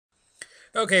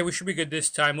Okay, we should be good this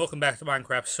time. Welcome back to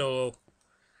Minecraft Solo.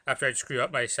 After I screw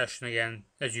up my session again,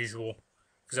 as usual,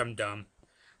 because I'm dumb.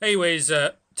 Anyways,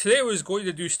 today I was going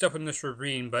to do stuff in this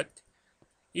ravine, but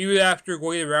even after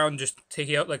going around just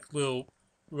taking out like little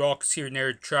rocks here and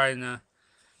there, trying to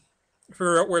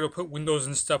figure out where to put windows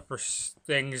and stuff for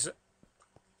things,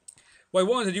 what I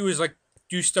wanted to do is like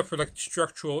do stuff for like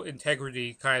structural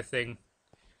integrity kind of thing.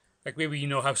 Like maybe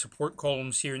have support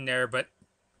columns here and there, but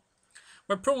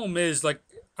my problem is like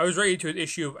I was ready to an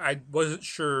issue of I wasn't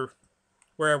sure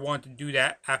where I wanted to do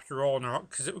that after all,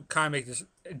 because it would kind of make this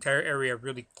entire area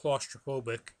really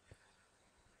claustrophobic.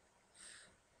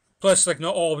 Plus, like,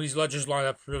 not all of these ledges line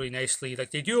up really nicely.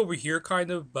 Like, they do over here, kind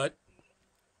of, but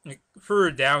like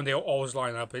further down, they'll always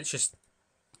line up. It's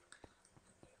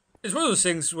one of those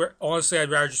things where, honestly,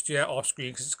 I'd rather just do that off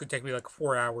screen because it's going to take me like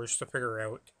 4 hours to figure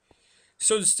out.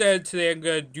 So instead, today I'm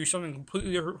going to do something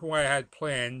completely different from what I had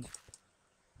planned.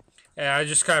 And I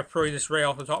just kind of throw this right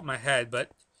off the top of my head,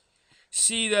 but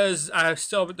see, as I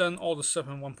still haven't done all the stuff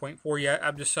in 1.4 yet,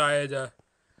 I've decided I'm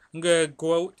going to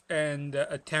go out and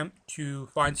attempt to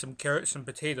find some carrots and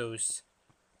potatoes.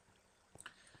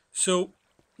 So,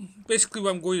 basically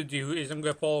what I'm going to do is I'm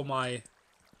going to follow my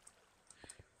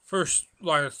first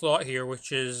line of thought here,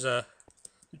 which is to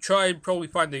try and probably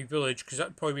find a village, because that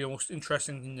would probably be the most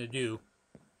interesting thing to do.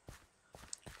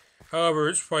 However,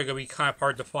 it's probably going to be kind of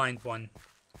hard to find one.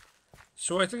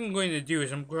 So what I think I'm going to do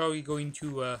is I'm probably going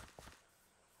to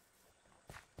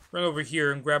run over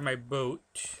here and grab my boat.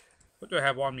 What do I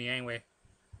have on me anyway?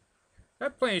 I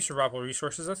have plenty of survival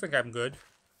resources. I think I'm good.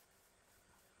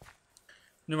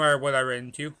 No matter what I run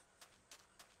into.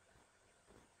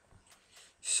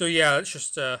 So yeah, let's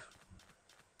just try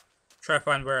to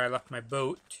find where I left my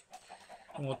boat.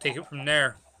 And we'll take it from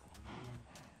there.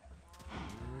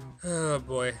 Oh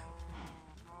boy.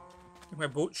 I think my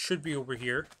boat should be over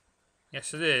here.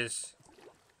 Yes, it is.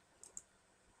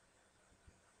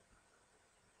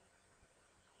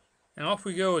 And off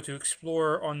we go to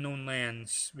explore unknown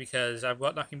lands, because I've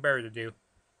got nothing better to do.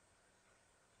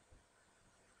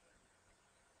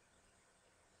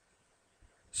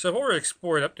 So I've already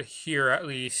explored up to here, at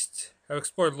least. I've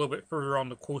explored a little bit further on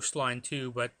the coastline too,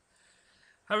 but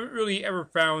haven't really ever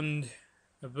found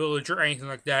a village or anything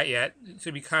like that yet. It's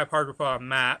going to be kind of hard without a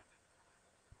map.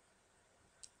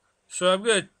 So I'm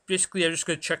just going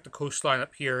to check the coastline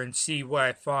up here and see what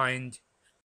I find.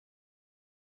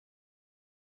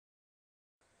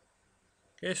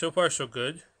 Okay, so far so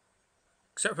good.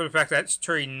 Except for the fact that it's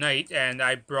turning night and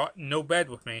I brought no bed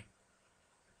with me.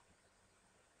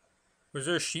 Was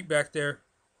there a sheep back there?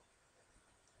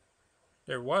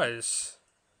 There was.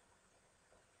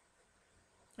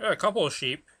 I got a couple of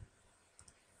sheep.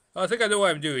 I think I know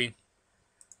what I'm doing.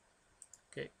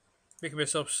 Okay, making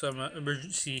myself some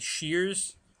emergency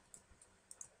shears.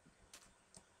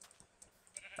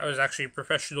 I was actually a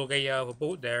professional getting out of a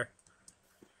boat there.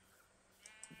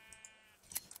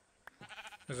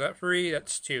 Is that 3?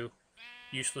 That's 2.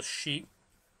 Useless sheep.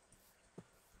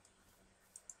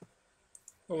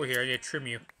 Over here, I need to trim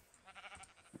you.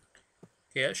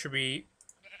 Okay, that should be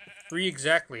 3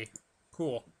 exactly.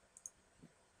 Cool.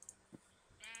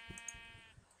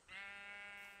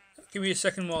 Give me a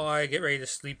second while I get ready to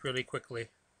sleep really quickly.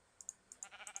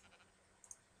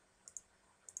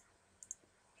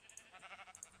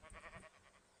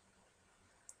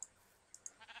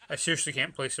 I seriously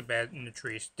can't place a bed in the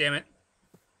trees. Damn it.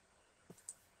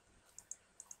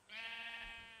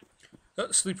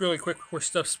 Let's sleep really quick before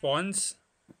stuff spawns.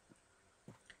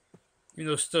 Even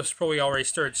though stuff's probably already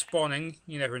started spawning,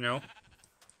 you never know.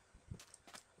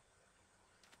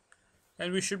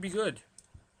 And we should be good.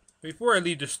 Before I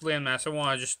leave this landmass, I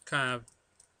want to just kind of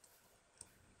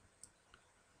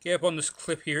get up on this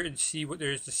cliff here and see what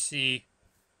there is to see.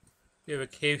 We have a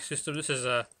cave system. This is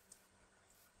a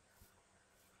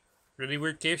really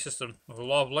weird cave system with a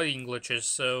lot of lighting glitches,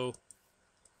 so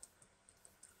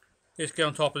let's get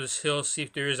on top of this hill, see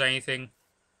if there is anything.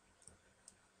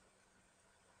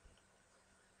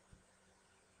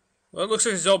 Well, it looks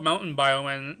like it's all mountain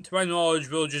biome, and to my knowledge,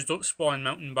 villages don't spawn in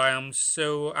mountain biomes,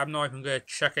 so I'm not even going to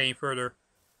check any further.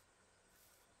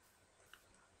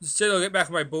 Instead, I'll get back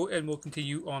on my boat and we'll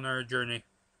continue on our journey.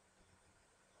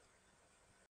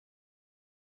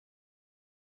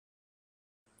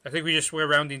 I think we just went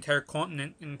around the entire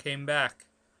continent and came back.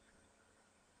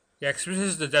 Yeah, because this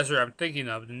is the desert I'm thinking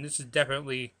of, and this is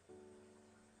definitely...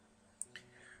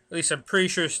 At least I'm pretty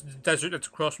sure it's the desert that's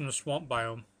across from the swamp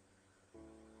biome.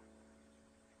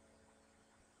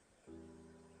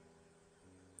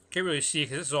 Can't really see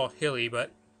because it's all hilly,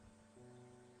 but...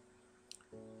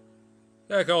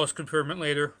 yeah, I can always confirm it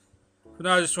later. But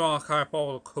now I just want to kind of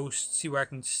follow the coast, see what I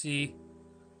can see.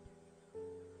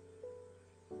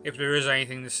 If there is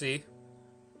anything to see.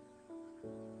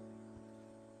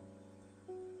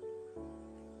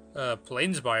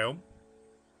 Plains biome.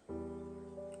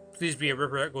 Please be a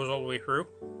river that goes all the way through.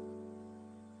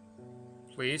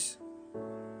 Please.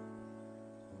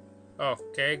 Oh,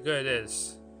 okay, good, it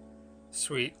is.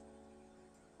 Sweet.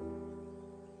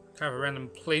 Kind of a random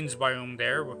plains biome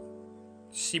there with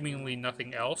seemingly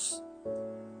nothing else.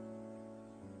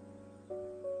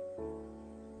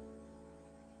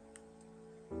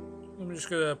 I'm just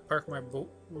gonna park my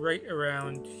boat right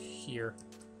around here.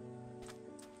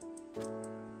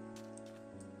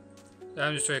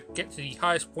 I'm just gonna get to the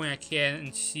highest point I can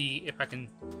and see if I can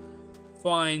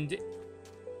find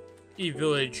a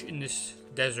village in this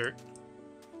desert.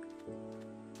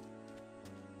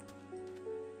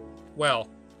 Well,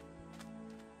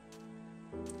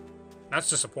 that's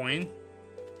disappointing.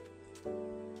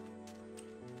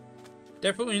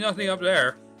 Definitely nothing up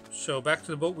there, so back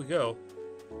to the boat we go.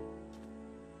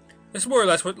 This is more or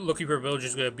less what looking for a village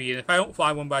is going to be, and if I don't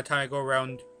find one by the time I go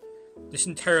around this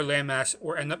entire landmass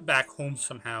or end up back home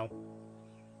somehow,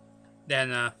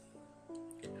 then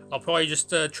I'll probably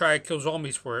just try to kill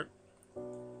zombies for it.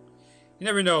 You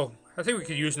never know. I think we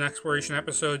could use an exploration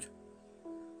episode.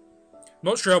 I'm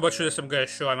not sure how much of this I'm going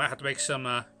to show. I might have to make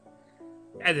some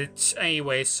edits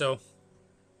anyway, so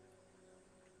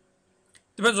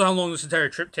depends on how long this entire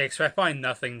trip takes. If I find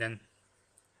nothing, then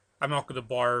I'm not going to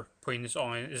bother putting this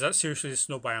on. Is that seriously the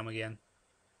snow biome again?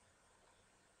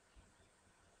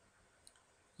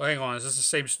 Well, hang on, is this the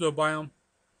same snow biome?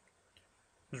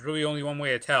 There's really only one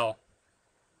way to tell.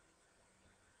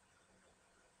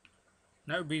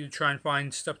 And that would be to try and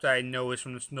find stuff that I know is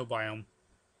from the snow biome.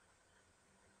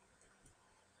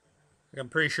 Like, I'm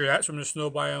pretty sure that's from the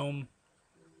snow biome.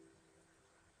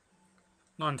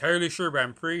 Not entirely sure, but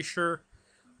I'm pretty sure.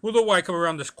 We'll know why I come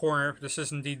around this corner if this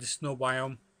is indeed the snow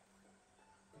biome.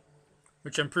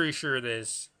 Which I'm pretty sure it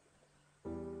is.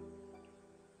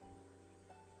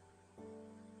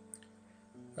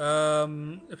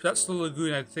 If that's the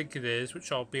lagoon I think it is,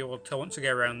 which I'll be able to tell once I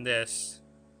get around this.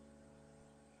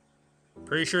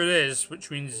 Pretty sure it is, which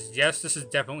means, yes, this is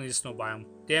definitely the snow biome.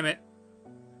 Damn it.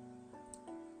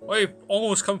 Well, I've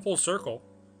almost come full circle.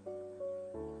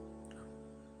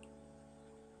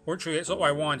 Fortunately, it's not what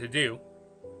I wanted to do.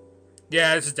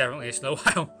 Yeah, this is definitely a snow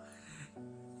biome.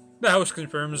 The house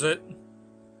confirms it.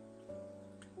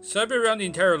 So I've been around the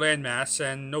entire landmass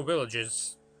and no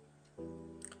villages.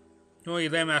 The only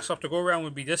landmass left to go around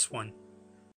would be this one.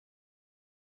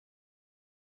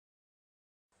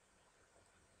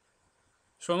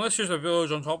 So unless there's a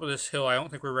village on top of this hill, I don't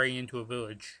think we're running into a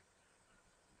village.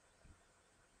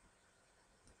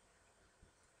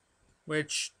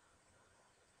 Which,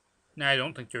 nah, I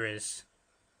don't think there is.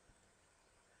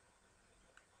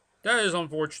 That is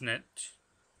unfortunate.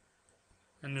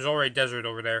 And there's already desert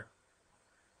over there.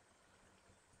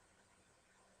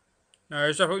 No,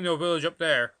 there's definitely no village up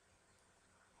there.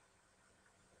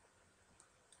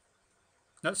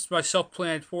 That's my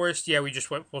self-planted forest. Yeah, we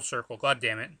just went full circle. God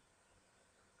damn it.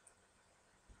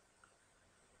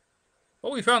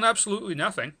 Well, we found absolutely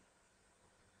nothing.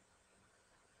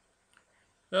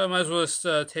 Might as well just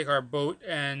take our boat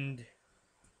and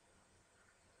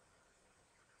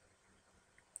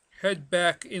head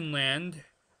back inland.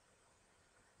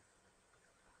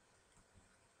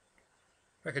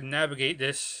 If I can navigate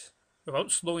this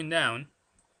without slowing down.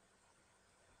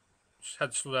 Just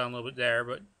had to slow down a little bit there,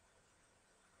 but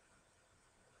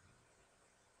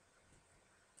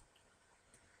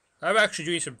I'm actually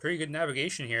doing some pretty good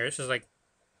navigation here. This is like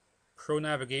Pro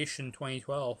Navigation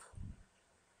 2012.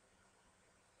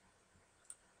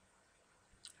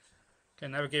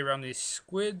 Can I navigate around these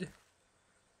squid?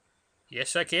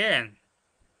 Yes, I can.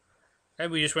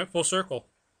 And we just went full circle.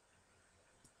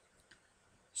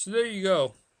 So there you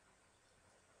go.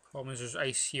 Problem is there's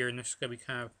ice here, and this is going to be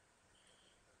kind of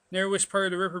narrowest part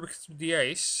of the river because of the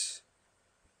ice.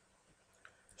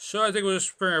 So I think we'll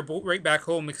just bring our boat right back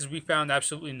home because we found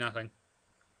absolutely nothing.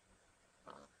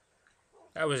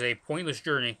 That was a pointless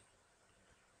journey.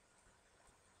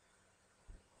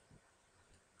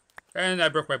 And I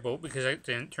broke my boat because I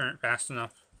didn't turn it fast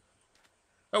enough.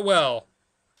 Oh well.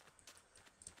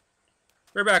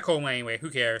 We're back home anyway, who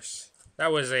cares?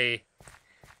 That was a,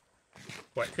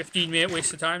 what, 15-minute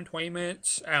waste of time? 20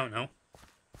 minutes? I don't know.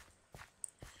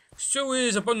 So it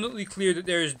is abundantly clear that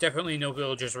there is definitely no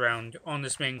villages around on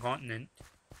this main continent.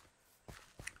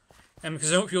 And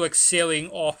because I don't feel like sailing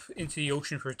off into the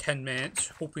ocean for 10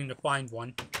 minutes, hoping to find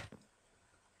one,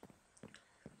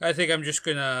 I think I'm just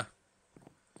gonna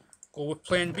go with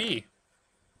plan B.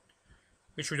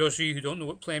 Which, for those of you who don't know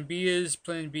what Plan B is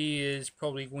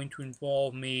probably going to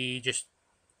involve me just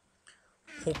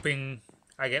hoping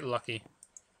I get lucky.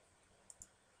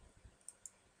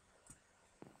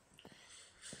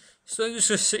 So I'm just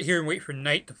going to sit here and wait for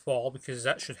night to fall, because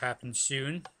that should happen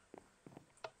soon.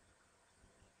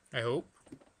 I hope.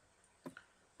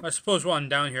 I suppose while I'm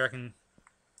down here I can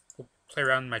go play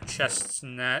around in my chests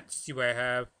and that, see what I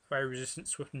have. Fire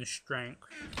resistance, swiftness, strength.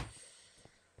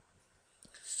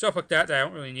 Stuff like that I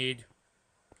don't really need.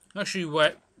 Actually,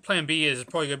 what Plan B is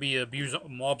probably going to be abuse a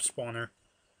mob spawner.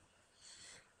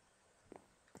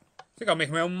 I think I'll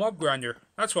make my own mob grinder.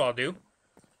 That's what I'll do.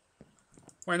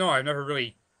 Why not? I've never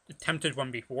really attempted one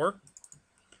before.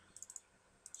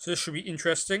 So this should be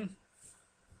interesting.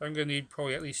 I'm going to need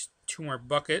probably at least 2 more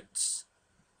buckets,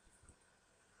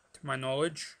 to my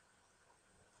knowledge.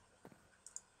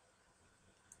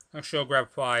 Actually, I'll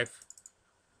grab 5.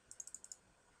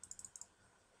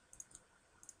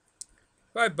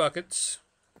 5 buckets.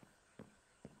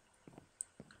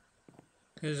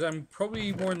 Because I'm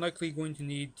probably more than likely going to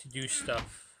need to do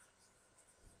stuff.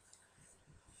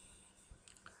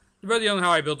 Depending on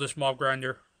how I build this mob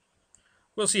grinder.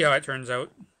 We'll see how it turns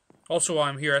out. Also, while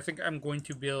I'm here, I think I'm going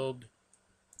to build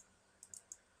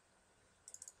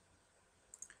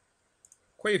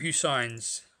quite a few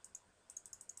signs.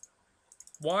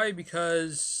 Why?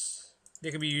 Because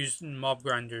they can be used in mob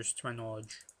grinders, to my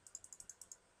knowledge.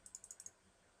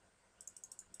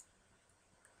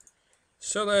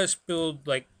 So let's build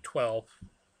like 12.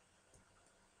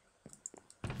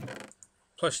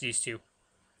 Plus these 2.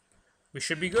 We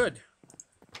should be good.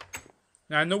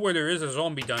 Now I know where there is a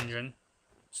zombie dungeon.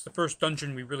 It's the first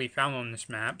dungeon we really found on this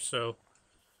map, so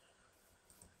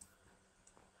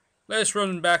let's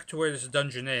run back to where this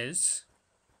dungeon is.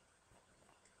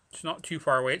 It's not too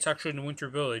far away. It's actually in the Winter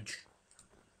Village.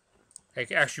 I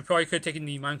actually probably could have taken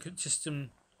the minecart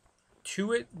system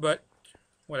to it, but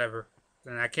whatever.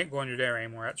 Then I can't go under there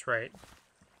anymore, that's right.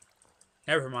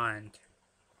 Never mind.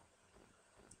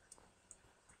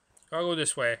 I'll go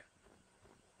this way.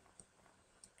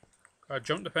 Gotta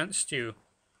jump the fence too.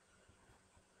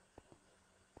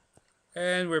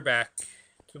 And we're back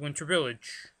to the Winter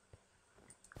Village.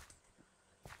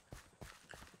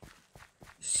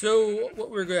 So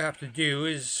what we're gonna have to do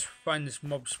is find this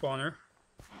mob spawner,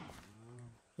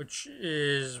 which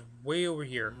is way over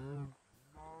here.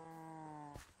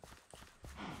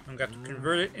 I've got to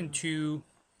convert it into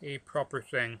a proper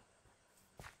thing.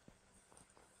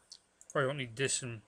 Probably don't need this in